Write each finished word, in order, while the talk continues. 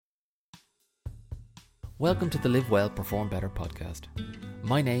Welcome to the Live Well, Perform Better podcast.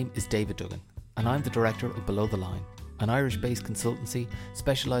 My name is David Duggan and I'm the director of Below the Line, an Irish-based consultancy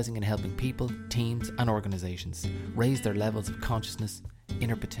specialising in helping people, teams and organisations raise their levels of consciousness,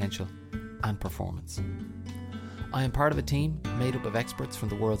 inner potential and performance. I am part of a team made up of experts from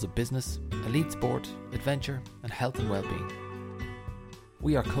the worlds of business, elite sport, adventure and health and well-being.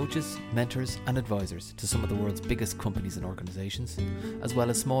 We are coaches, mentors and advisors to some of the world's biggest companies and organisations, as well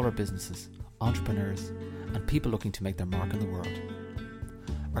as smaller businesses, entrepreneurs and people looking to make their mark in the world.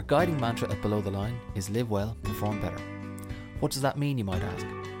 Our guiding mantra at Below the Line is live well, perform better. What does that mean, you might ask?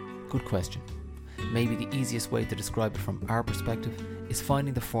 Good question. Maybe the easiest way to describe it from our perspective is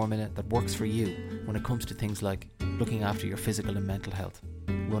finding the formula that works for you when it comes to things like looking after your physical and mental health,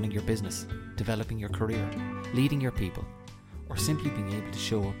 running your business, developing your career, leading your people, or simply being able to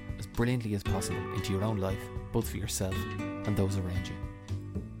show up as brilliantly as possible into your own life, both for yourself and those around you.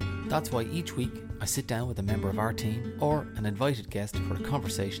 That's why each week I sit down with a member of our team or an invited guest for a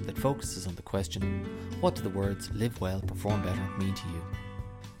conversation that focuses on the question, what do the words live well, perform better mean to you?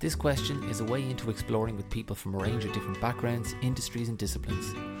 This question is a way into exploring with people from a range of different backgrounds, industries and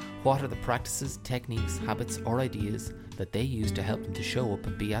disciplines. What are the practices, techniques, habits or ideas that they use to help them to show up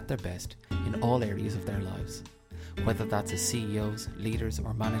and be at their best in all areas of their lives? Whether that's as CEOs, leaders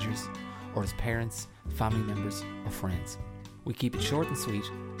or managers, or as parents, family members or friends. We keep it short and sweet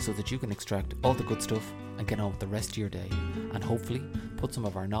so that you can extract all the good stuff and get on with the rest of your day and hopefully put some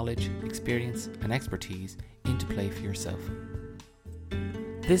of our knowledge, experience and expertise into play for yourself.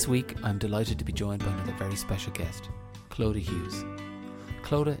 This week I'm delighted to be joined by another very special guest, Clodagh Hughes.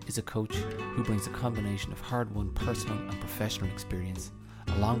 Clodagh is a coach who brings a combination of hard-won personal and professional experience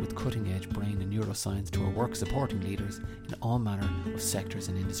along with cutting-edge brain and neuroscience to her work supporting leaders in all manner of sectors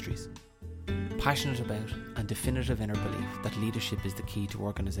and industries. Passionate about and definitive in her belief that leadership is the key to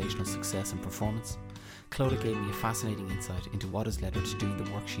organisational success and performance, Clodagh gave me a fascinating insight into what has led her to doing the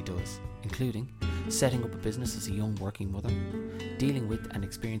work she does, including setting up a business as a young working mother, dealing with and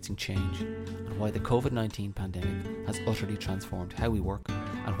experiencing change, and why the COVID-19 pandemic has utterly transformed how we work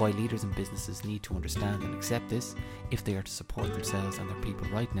and why leaders and businesses need to understand and accept this if they are to support themselves and their people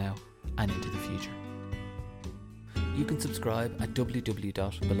right now and into the future. You can subscribe at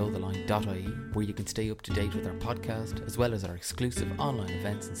www.belowtheline.ie where you can stay up to date with our podcast as well as our exclusive online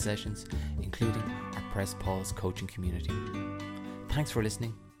events and sessions, including our Press Pause coaching community. Thanks for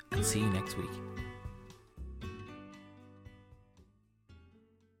listening and see you next week.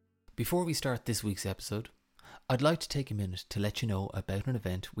 Before we start this week's episode, I'd like to take a minute to let you know about an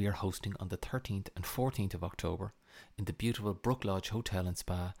event we are hosting on the 13th and 14th of October in the beautiful Brook Lodge Hotel and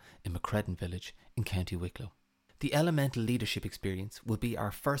Spa in Macredon Village in County Wicklow. The Elemental Leadership Experience will be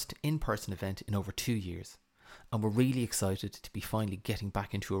our first in-person event in over 2 years, and we're really excited to be finally getting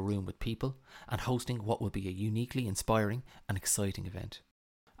back into a room with people and hosting what will be a uniquely inspiring and exciting event.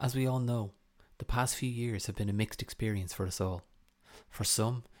 As we all know, the past few years have been a mixed experience for us all. For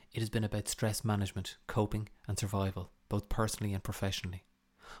some, it has been about stress management, coping and survival, both personally and professionally,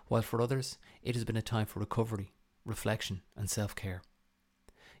 while for others, it has been a time for recovery, reflection and self-care.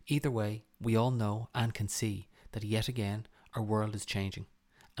 Either way, we all know and can see that yet again our world is changing,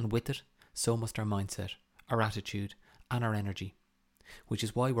 and with it, so must our mindset, our attitude and our energy, which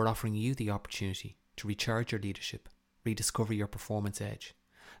is why we're offering you the opportunity to recharge your leadership, rediscover your performance edge,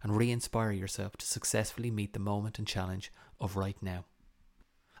 and re-inspire yourself to successfully meet the moment and challenge of right now.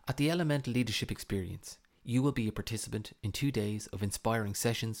 At the Elemental Leadership Experience, you will be a participant in 2 days of inspiring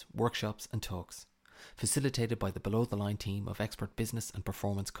sessions, workshops and talks, facilitated by the Below the Line team of expert business and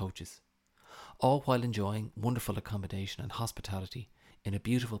performance coaches, all while enjoying wonderful accommodation and hospitality in a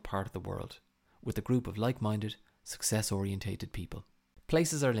beautiful part of the world, with a group of like-minded, success-orientated people.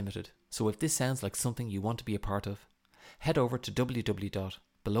 Places are limited, so if this sounds like something you want to be a part of, head over to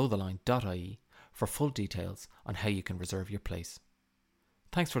www.belowtheline.ie for full details on how you can reserve your place.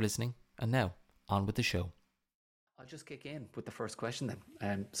 Thanks for listening, and now, on with the show. I'll just kick in with the first question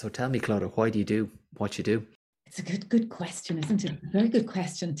then. So tell me, Clodagh, why do you do what you do? It's a good question, isn't it? A very good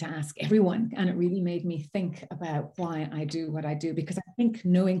question to ask everyone. And it really made me think about why I do what I do, because I think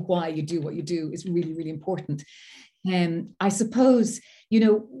knowing why you do what you do is really, really important. I suppose,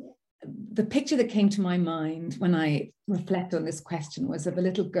 the picture that came to my mind when I reflect on this question was of a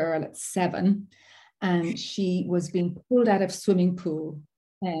little girl at 7, and she was being pulled out of swimming pool,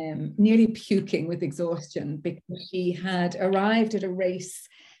 nearly puking with exhaustion because she had arrived at a race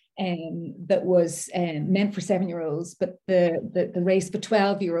that was meant for 7-year-olds, but the race for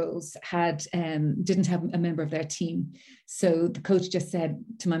 12-year-olds didn't have a member of their team. So the coach just said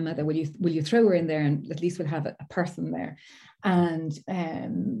to my mother, will you throw her in there, and at least we'll have a person there. And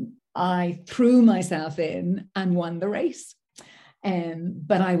I threw myself in and won the race.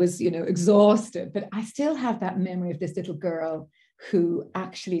 But I was, exhausted. But I still have that memory of this little girl who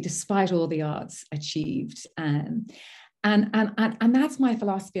actually, despite all the odds, achieved. And that's my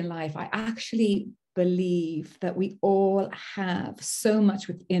philosophy in life. I actually believe that we all have so much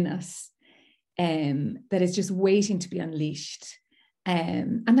within us that is just waiting to be unleashed.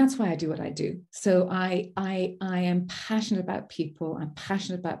 And that's why I do what I do. So I am passionate about people. I'm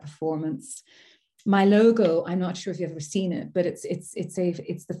passionate about performance. My logo, I'm not sure if you've ever seen it, but it's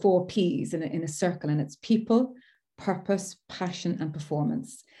the 4 P's in a circle, and it's people, purpose, passion, and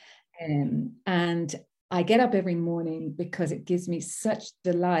performance. And I get up every morning because it gives me such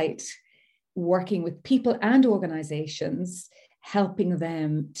delight working with people and organizations, helping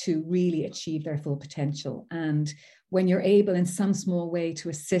them to really achieve their full potential. And when you're able in some small way to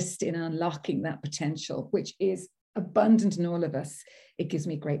assist in unlocking that potential, which is abundant in all of us, it gives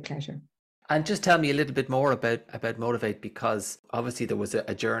me great pleasure. And just tell me a little bit more about Motivate, because obviously there was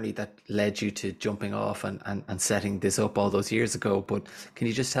a journey that led you to jumping off and setting this up all those years ago. But can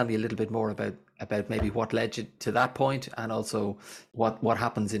you just tell me a little bit more about maybe what led you to that point, and also what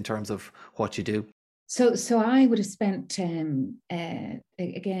happens in terms of what you do? So I would have spent,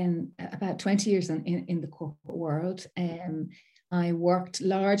 again, about 20 years in the corporate world. I worked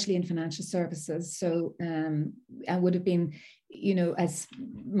largely in financial services. So I would have been, as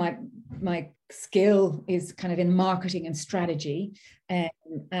my skill is kind of in marketing and strategy,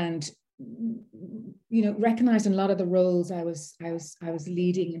 and recognizing a lot of the roles I was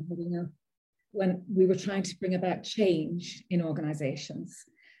leading and putting up when we were trying to bring about change in organizations.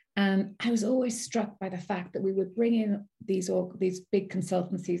 And I was always struck by the fact that we would bring in these big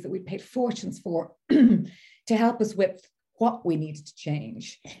consultancies that we paid fortunes for to help us with what we needed to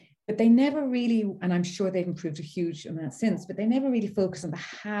change. But they never really, and I'm sure they've improved a huge amount since, but they never really focused on the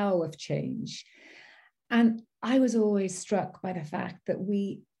how of change. And I was always struck by the fact that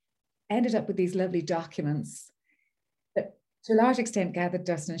we ended up with these lovely documents that to a large extent gathered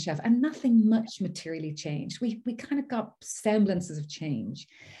dust on a shelf, and nothing much materially changed. We kind of got semblances of change.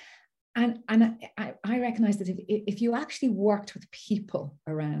 And I recognize that if you actually worked with people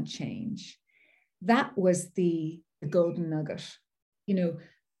around change, that was the golden nugget.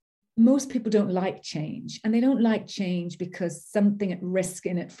 Most people don't like change, and they don't like change because something at risk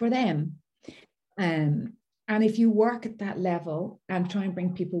in it for them. And if you work at that level and try and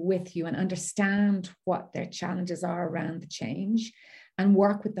bring people with you and understand what their challenges are around the change and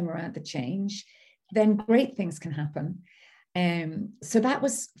work with them around the change, then great things can happen. So that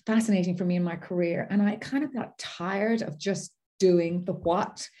was fascinating for me in my career. And I kind of got tired of just doing the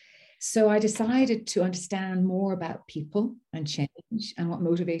what. So I decided to understand more about people and change and what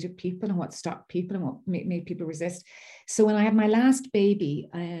motivated people and what stopped people and what made people resist. So when I had my last baby,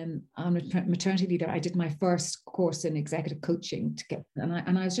 on maternity leave, I did my first course in executive coaching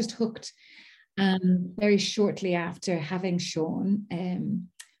and I was just hooked. And very shortly after having Sean,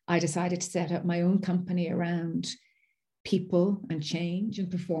 I decided to set up my own company around people and change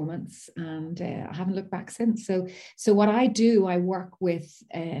and performance, and I haven't looked back since. So what I do, I work with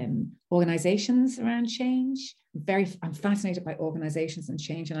organizations around change. I'm fascinated by organizations and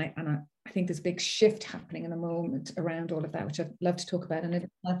change, and I think there's a big shift happening in the moment around all of that, which I'd love to talk about in a little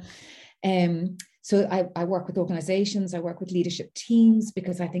while. So I work with organizations, I work with leadership teams,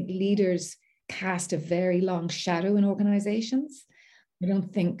 because I think leaders cast a very long shadow in organizations. I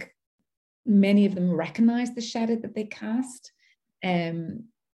don't think many of them recognize the shadow that they cast. And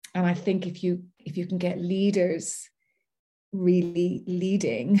I think if you can get leaders really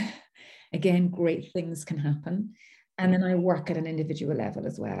leading, again, great things can happen. And then I work at an individual level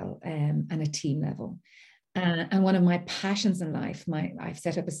as well, and a team level. And one of my passions in life, I've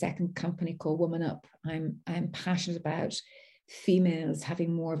set up a second company called Woman Up. I'm passionate about females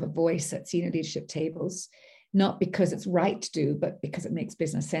having more of a voice at senior leadership tables, not because it's right to do, but because it makes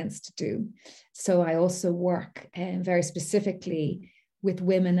business sense to do. So I also work very specifically with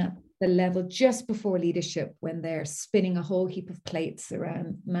women at the level just before leadership, when they're spinning a whole heap of plates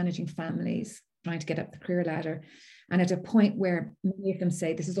around managing families, trying to get up the career ladder. And at a point where many of them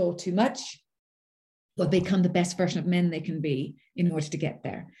say, this is all too much, well, they become the best version of men they can be in order to get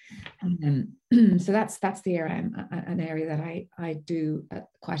there. So that's the area, an area that I do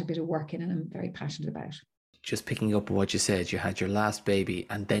quite a bit of work in, and I'm very passionate about. just picking up on what you said, you had your last baby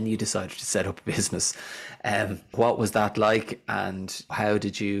and then you decided to set up a business. What was that like, and how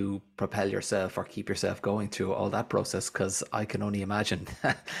did you propel yourself or keep yourself going through all that process? Because I can only imagine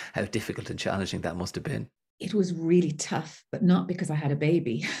how difficult and challenging that must have been. It was really tough, but not because I had a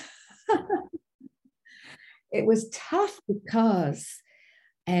baby. It was tough because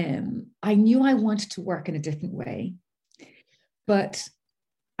I knew I wanted to work in a different way,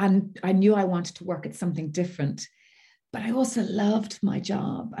 and I knew I wanted to work at something different, but I also loved my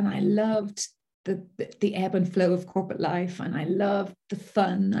job, and I loved the ebb and flow of corporate life, and I loved the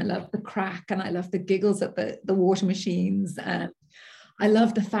fun, I loved the crack, and I loved the giggles at the water machines, and I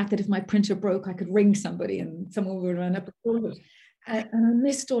loved the fact that if my printer broke, I could ring somebody and someone would run up and solve it. And I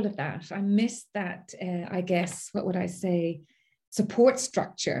missed all of that. I missed that, I guess, what would I say, support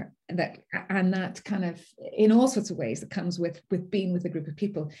structure, and that kind of, in all sorts of ways, that comes with being with a group of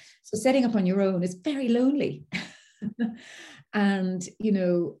people. So setting up on your own is very lonely. And,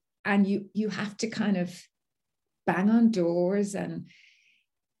 you have to kind of bang on doors, and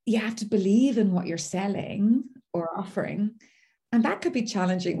you have to believe in what you're selling or offering. And that could be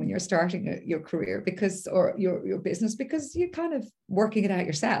challenging when you're starting your career or your business, because you're kind of working it out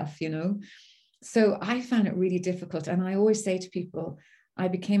yourself, So I found it really difficult. And I always say to people, I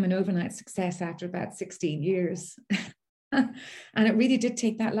became an overnight success after about 16 years. And it really did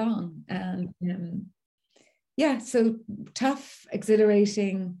take that long. And so tough,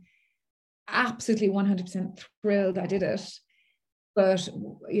 exhilarating, absolutely 100% thrilled I did it. But,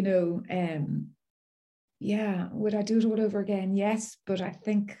 would I do it all over again? Yes, but I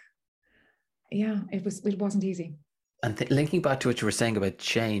think, it wasn't easy. And linking back to what you were saying about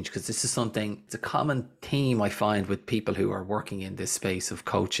change, because this is something, it's a common theme I find with people who are working in this space of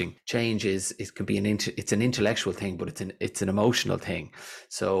coaching. Change can be it's an intellectual thing, but it's an emotional thing.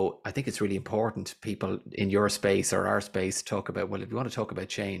 So I think it's really important people in your space or our space talk about, well, if you want to talk about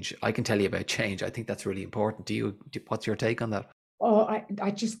change, I can tell you about change. I think that's really important. What's your take on that? Oh,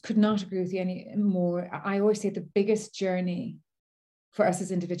 I just could not agree with you any more. I always say the biggest journey for us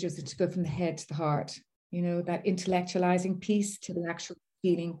as individuals is to go from the head to the heart, that intellectualizing piece to the actual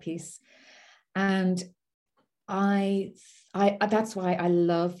feeling piece. And I that's why I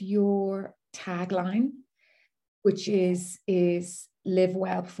love your tagline, which is live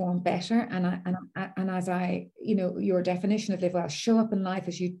well, perform better. And as your definition of live well, show up in life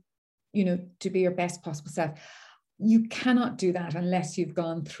as to be your best possible self. You cannot do that unless you've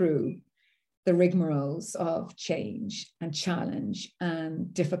gone through the rigmaroles of change and challenge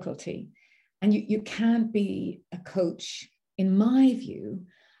and difficulty. And you can't be a coach, in my view,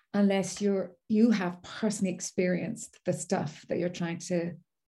 unless you have personally experienced the stuff that you're trying to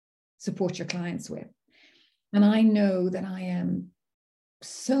support your clients with. And I know that I am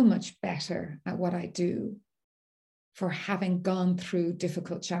so much better at what I do for having gone through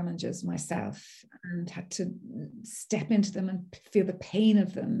difficult challenges myself and had to step into them and feel the pain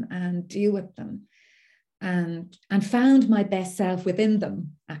of them and deal with them, and found my best self within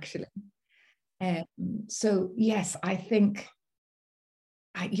them, actually. So yes, I think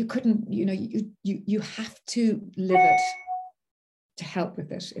you couldn't, you have to live it to help with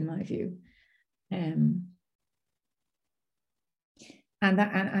it, in my view. And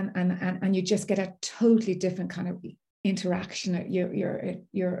you just get a totally different kind of interaction.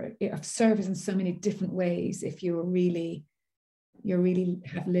 You're of service in so many different ways if you really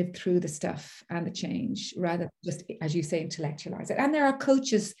have lived through the stuff and the change, rather than just, as you say, intellectualize it. And there are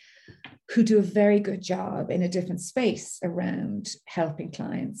coaches who do a very good job in a different space around helping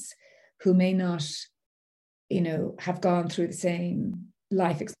clients who may not, have gone through the same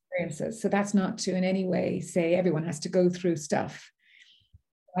life experiences. So that's not to in any way say everyone has to go through stuff.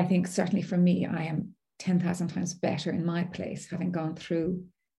 I think certainly for me, I am 10,000 times better in my place, having gone through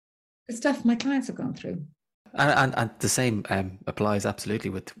the stuff my clients have gone through. And the same applies absolutely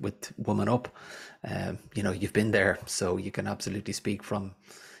with Woman Up. You've been there, so you can absolutely speak from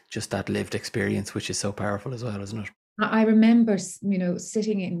just that lived experience, which is so powerful as well, isn't it? I remember,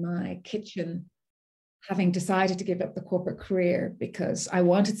 sitting in my kitchen, having decided to give up the corporate career because I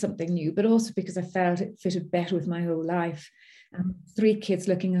wanted something new, but also because I felt it fitted better with my whole life. And 3 kids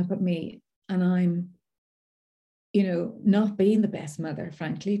looking up at me, and I'm, not being the best mother,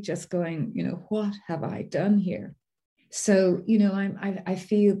 frankly, just going, what have I done here? So, I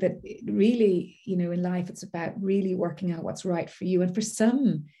feel that really, in life, it's about really working out what's right for you. And for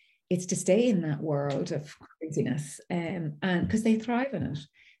some, it's to stay in that world of craziness, and because they thrive in it.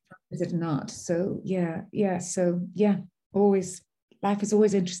 Is it not? So, yeah. So, yeah, always, life is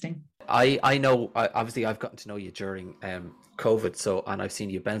always interesting. I know, obviously I've gotten to know you during COVID, and I've seen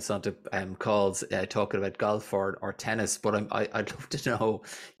you bounce onto calls talking about golf or tennis, but I'd love to know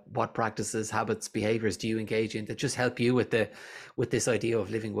what practices, habits, behaviors do you engage in that just help you with this idea of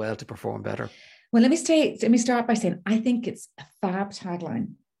living well to perform better? Well, let me start by saying I think it's a fab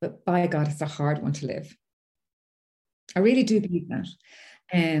tagline, but by God, it's a hard one to live. I really do believe that.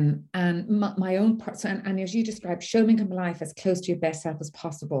 And my own part, and as you described, showing up life as close to your best self as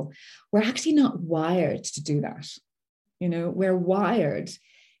possible. We're actually not wired to do that. We're wired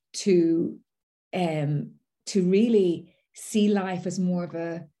to really see life as more of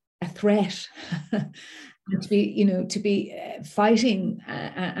a threat, to be fighting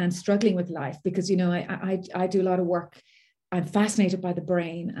and struggling with life. Because I do a lot of work. I'm fascinated by the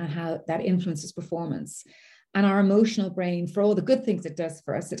brain and how that influences performance. And our emotional brain, for all the good things it does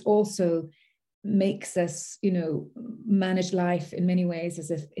for us, it also makes us, manage life in many ways as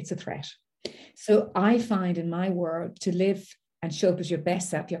if it's a threat. So I find in my world, to live and show up as your best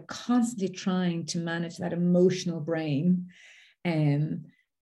self, you're constantly trying to manage that emotional brain, and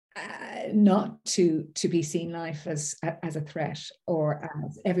not to be seen life as a threat, or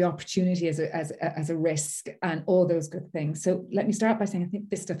as every opportunity as a risk, and all those good things. So let me start by saying I think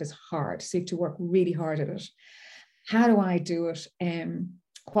this stuff is hard, so you have to work really hard at it. How do I do it?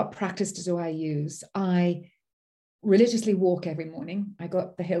 What practice do I use? I religiously walk every morning. I go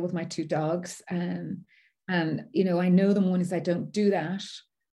up the hill with my 2 dogs, and I know the mornings I don't do that,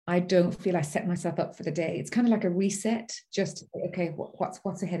 I don't feel I set myself up for the day. It's kind of like a reset, just, okay,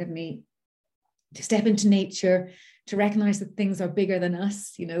 what's ahead of me? To step into nature, to recognize that things are bigger than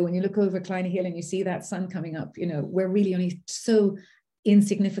us. When you look over Clodagh Hill and you see that sun coming up, we're really only so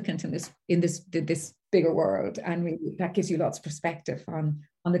insignificant in this bigger world. And really, that gives you lots of perspective on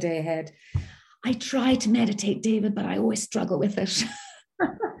the day ahead. I try to meditate, David, but I always struggle with it.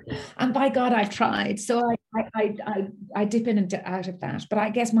 And by God, I've tried. So I dip in and out of that. But I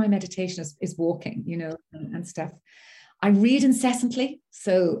guess my meditation is walking, and stuff. I read incessantly.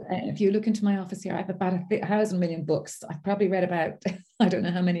 So if you look into my office here, I have about 1,000 million books. I've probably read about, I don't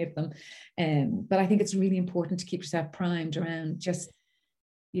know how many of them. But I think it's really important to keep yourself primed around just,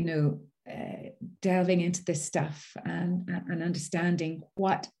 delving into this stuff and understanding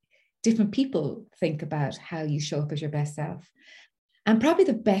what different people think about how you show up as your best self. And probably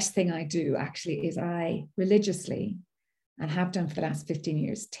the best thing I do actually is I religiously, and have done for the last 15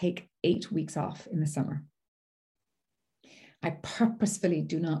 years, take 8 weeks off in the summer. I purposefully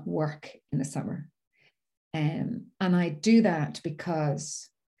do not work in the summer. And I do that because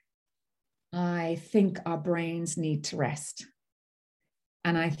I think our brains need to rest.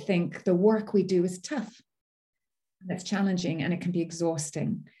 And I think the work we do is tough. And it's challenging and it can be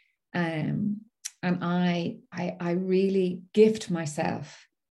exhausting. And I really gift myself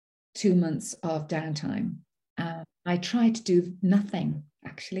 2 months of downtime. I try to do nothing,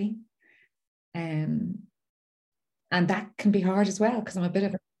 actually. And that can be hard as well, because I'm a bit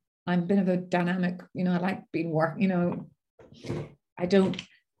of a dynamic, I like being work, I don't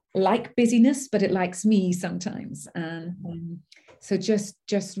like busyness, but it likes me sometimes. And so just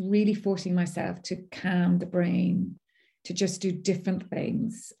really forcing myself to calm the brain, to just do different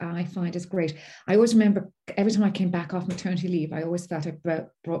things, I find is great. I always remember every time I came back off maternity leave, I always felt I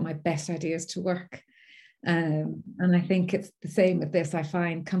brought my best ideas to work. And I think it's the same with this. I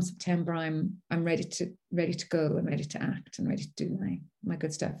find come September, I'm ready to go and ready to act and ready to do my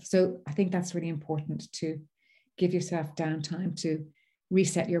good stuff. So I think that's really important, to give yourself downtime to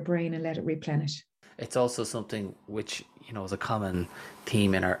reset your brain and let it replenish. It's also something which, is a common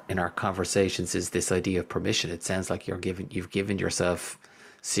theme in our conversations, is this idea of permission. It sounds like you've given yourself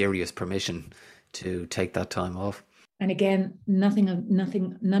serious permission to take that time off. And again,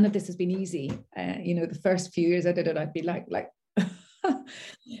 none of this has been easy. The first few years I did it, I'd be like,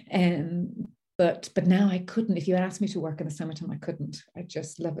 but now I couldn't. If you asked me to work in the summertime, I couldn't. I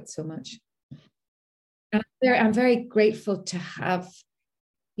just love it so much. And I'm very grateful to have,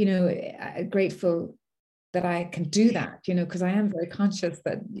 grateful that I can do that, because I am very conscious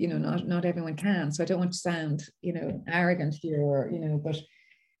that, not everyone can. So I don't want to sound, arrogant here, or,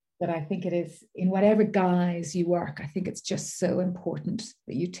 but I think it is, in whatever guise you work, I think it's just so important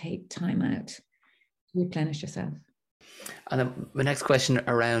that you take time out to replenish yourself. And then my next question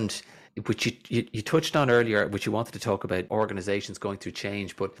around, which you touched on earlier, which you wanted to talk about organizations going through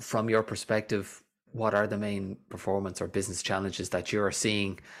change, but from your perspective, what are the main performance or business challenges that you're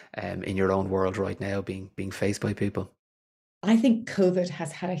seeing in your own world right now being faced by people? I think COVID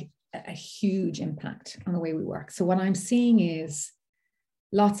has had a huge impact on the way we work. So what I'm seeing is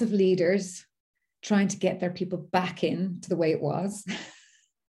lots of leaders trying to get their people back in to the way it was.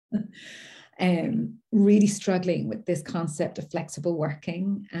 really struggling with this concept of flexible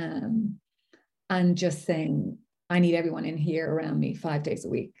working, and just saying, I need everyone in here around me 5 days a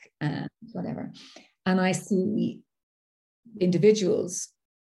week and whatever. And I see individuals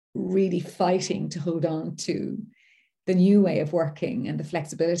really fighting to hold on to the new way of working and the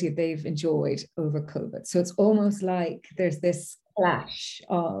flexibility that they've enjoyed over COVID. So it's almost like there's this clash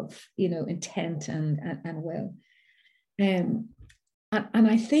of, intent and will. And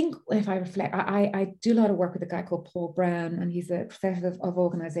I think if I reflect, I do a lot of work with a guy called Paul Brown, and he's a professor of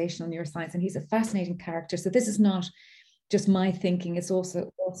organizational neuroscience, and he's a fascinating character. So this is not just my thinking, it's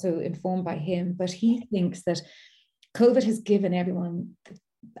also informed by him, but he thinks that COVID has given everyone,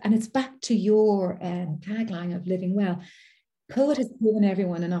 and it's back to your tagline of living well, COVID has given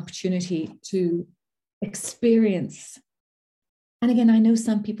everyone an opportunity to experience. And again, I know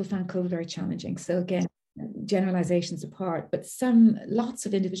some people found COVID very challenging. So again, generalizations apart, but lots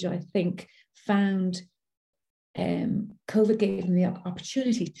of individuals, I think, found COVID gave them the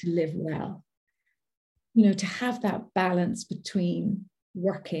opportunity to live well, to have that balance between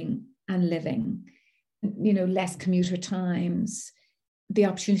working and living, less commuter times, the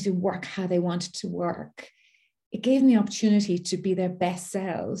opportunity to work how they wanted to work. It gave them the opportunity to be their best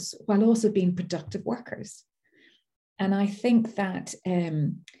selves while also being productive workers. And I think that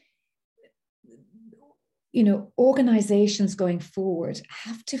organizations going forward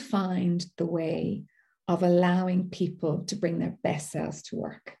have to find the way of allowing people to bring their best selves to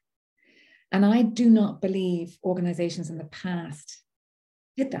work. And I do not believe organizations in the past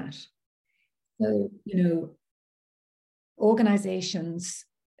did that. So, organizations,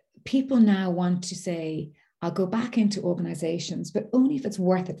 people now want to say, I'll go back into organizations, but only if it's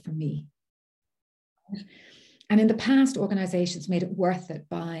worth it for me. And in the past, organizations made it worth it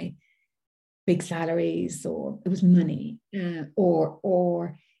by big salaries, or it was money,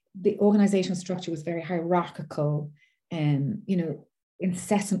 or the organizational structure was very hierarchical, and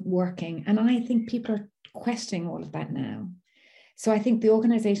incessant working. And I think people are questioning all of that now. So I think the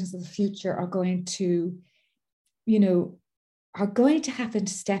organizations of the future are going to have to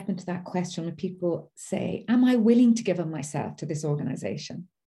step into that question when people say, am I willing to give of myself to this organization?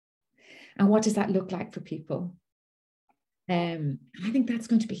 And what does that look like for people? I think that's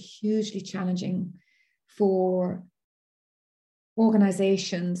going to be hugely challenging for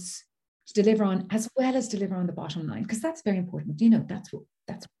organizations to deliver on, as well as deliver on the bottom line, because that's very important. That's what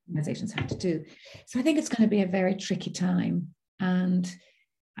organizations have to do. So I think it's going to be a very tricky time. And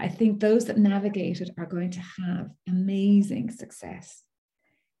I think those that navigate it are going to have amazing success,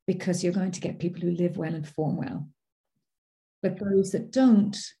 because you're going to get people who live well and perform well. But those that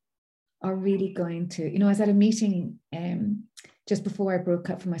don't are really going to, I was at a meeting just before I broke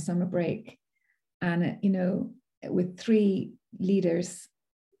up for my summer break, and, with 3 leaders,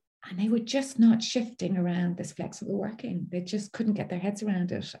 and they were just not shifting around this flexible working. They just couldn't get their heads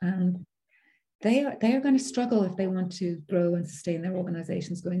around it. And they are going to struggle if they want to grow and sustain their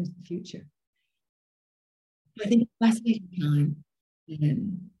organizations going into the future. I think it's a fascinating time.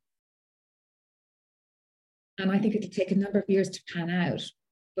 And I think it'll take a number of years to pan out.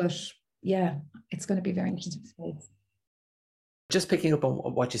 But yeah, it's going to be very interesting space. Just picking up on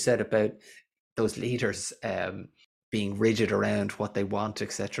what you said about those leaders being rigid around what they want,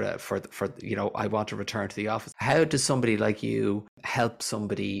 etc. For I want to return to the office. How does somebody like you help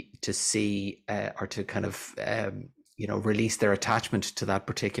somebody to see or to kind of release their attachment to that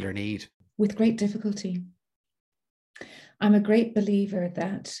particular need? With great difficulty. I'm a great believer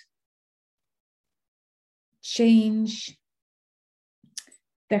that change,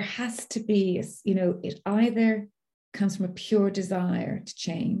 there has to be, it either comes from a pure desire to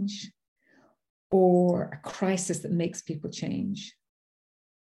change, or a crisis that makes people change.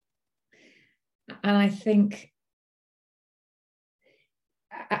 And I think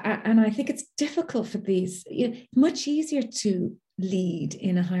it's difficult for these. Much easier to lead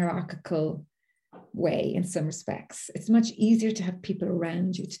in a hierarchical way in some respects. It's much easier to have people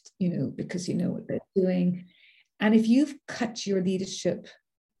around you, because you know what they're doing. And if you've cut your leadership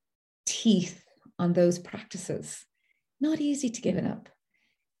teeth on those practices, not easy to give it up.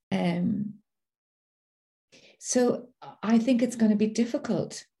 So I think it's going to be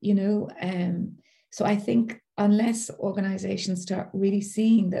difficult, so I think unless organizations start really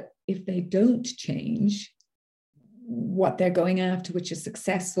seeing that if they don't change what they're going after, which is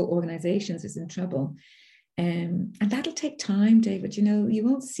successful organizations, is in trouble. And that'll take time, David. You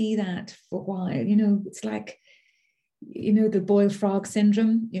won't see that for a while. It's like, the boiled frog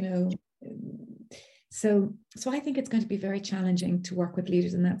syndrome, So I think it's going to be very challenging to work with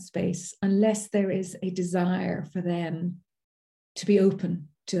leaders in that space, unless there is a desire for them to be open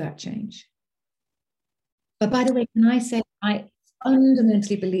to that change. But by the way, can I say, I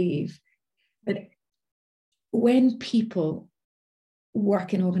fundamentally believe that when people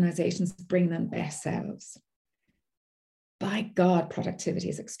work in organizations to bring their best selves, by God, productivity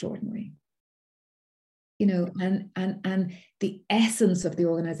is extraordinary. You know, and the essence of the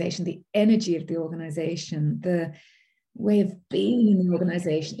organization, the energy of the organization, the way of being in the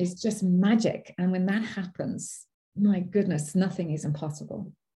organization is just magic. And when that happens, my goodness, nothing is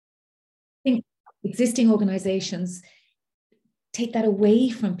impossible. I think existing organizations take that away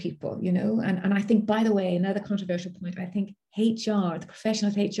from people, you know, and I think, by the way, another controversial point, I think HR, the profession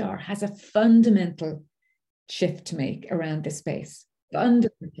of HR, has a fundamental shift to make around this space.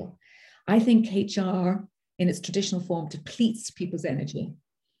 Fundamental. I think HR in its traditional form depletes people's energy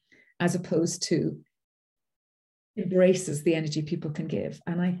as opposed to embraces the energy people can give.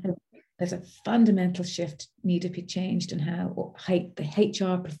 And I think there's a fundamental shift need to be changed in how the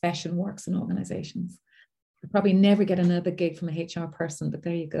HR profession works in organizations. I'll probably never get another gig from a HR person, but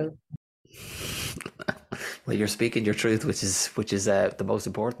there you go. Well, you're speaking your truth, which is the most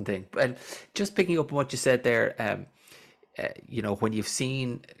important thing. And just picking up on what you said there, you know, when you've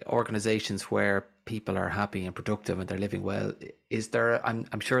seen organizations where people are happy and productive and they're living well, is there,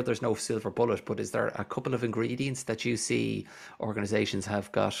 I'm sure there's no silver bullet, but is there a couple of ingredients that you see organizations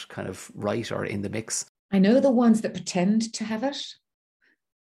have got kind of right or in the mix? I know the ones that pretend to have it.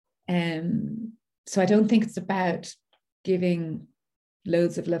 So I don't think it's about giving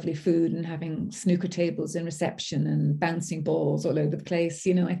loads of lovely food and having snooker tables in reception and bouncing balls all over the place.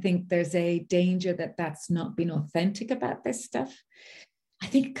 You know, I think there's a danger that that's not being authentic about this stuff. I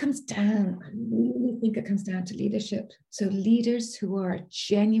think it comes down, I really think it comes down to leadership. So leaders who are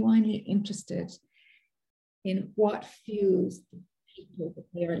genuinely interested in what fuels the people that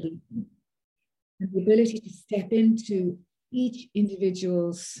they are leading, and the ability to step into each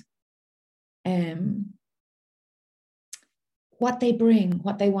individual's what they bring,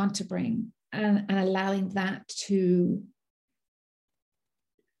 what they want to bring, and allowing that to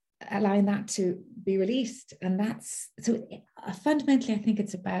be released. And that's so fundamentally, I think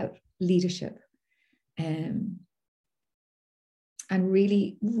it's about leadership, and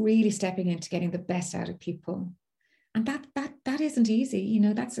really, really stepping into getting the best out of people. And that isn't easy. You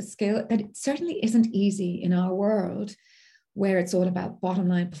know, that's a skill that it certainly isn't easy in our world, where it's all about bottom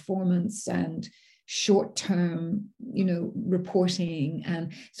line performance and short-term, you know, reporting.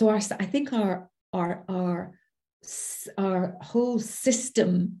 And so I think our whole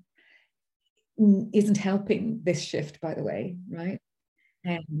system isn't helping this shift, by the way, right?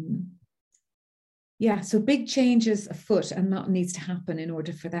 Yeah, so big changes afoot, and that needs to happen in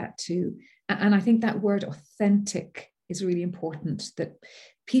order for that to, and I think that word authentic is really important, that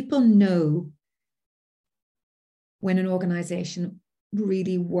people know when an organization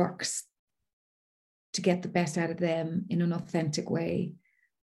really works to get the best out of them in an authentic way,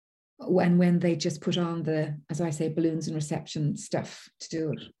 when they just put on the, as I say, balloons and reception stuff to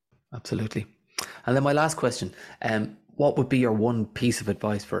do it. Absolutely. And then my last question, what would be your one piece of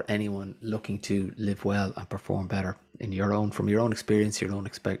advice for anyone looking to live well and perform better from your own experience, your own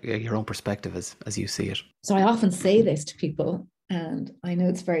perspective as you see it? So I often say this to people, and I know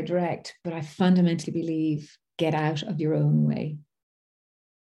it's very direct, but I fundamentally believe get out of your own way.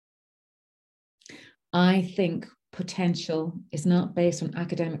 I think potential is not based on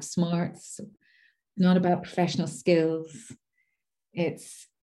academic smarts, not about professional skills. It's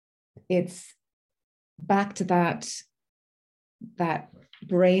back to that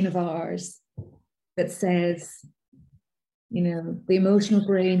brain of ours that says, you know, the emotional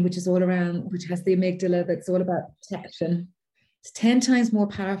brain, which is all around, which has the amygdala, that's all about protection. It's 10 times more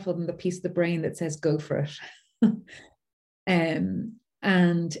powerful than the piece of the brain that says go for it. And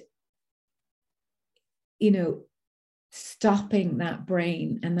you know, stopping that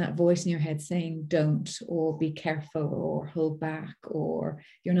brain and that voice in your head saying don't, or be careful, or hold back, or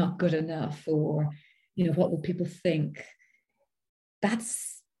you're not good enough, or, you know, what will people think?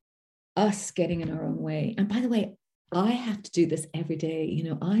 That's us getting in our own way. And by the way, I have to do this every day. You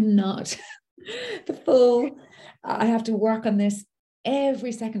know, I'm not the full, I have to work on this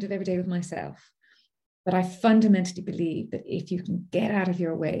every second of every day with myself. But I fundamentally believe that if you can get out of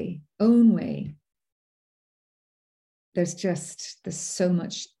your own way, there's so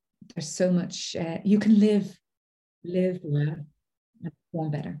much you can live well and perform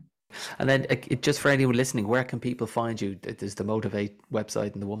better. And then just for anyone listening, where can people find you? There's the Motivate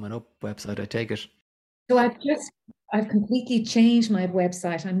website and the Woman Up website, I take it. So I've completely changed my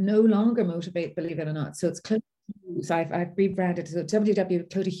website. I'm no longer Motivate, believe it or not. So it's Clodagh Hughes. I've rebranded to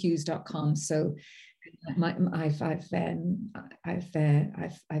www.clodaghughes.com. So I've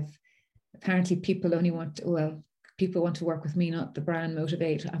apparently people only people want to work with me, not the brand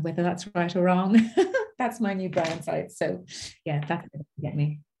motivate. Whether that's right or wrong, that's my new brand site. So yeah, that's going to get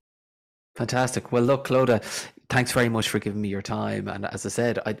me. Fantastic. Well, look, Clodagh, thanks very much for giving me your time. And as I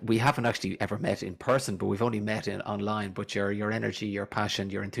said, we haven't actually ever met in person, but we've only met online. But your energy, your passion,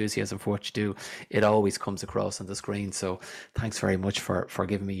 your enthusiasm for what you do, it always comes across on the screen. So thanks very much for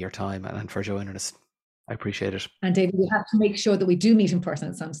giving me your time and for joining us. I appreciate it. And David, we have to make sure that we do meet in person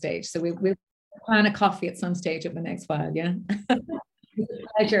at some stage. So we'll plan a coffee at some stage of the next while. Yeah. It's a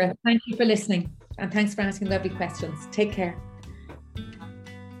pleasure. Thank you for listening. And thanks for asking lovely questions. Take care.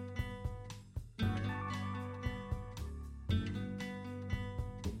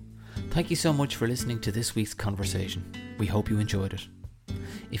 Thank you so much for listening to this week's conversation. We hope you enjoyed it.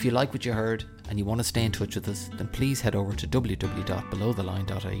 If you like what you heard and you want to stay in touch with us, then please head over to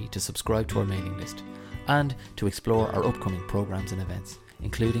www.belowtheline.ie to subscribe to our mailing list and to explore our upcoming programmes and events,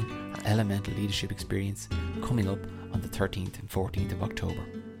 including our Elemental Leadership Experience coming up on the 13th and 14th of October.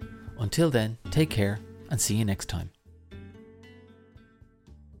 Until then, take care and see you next time.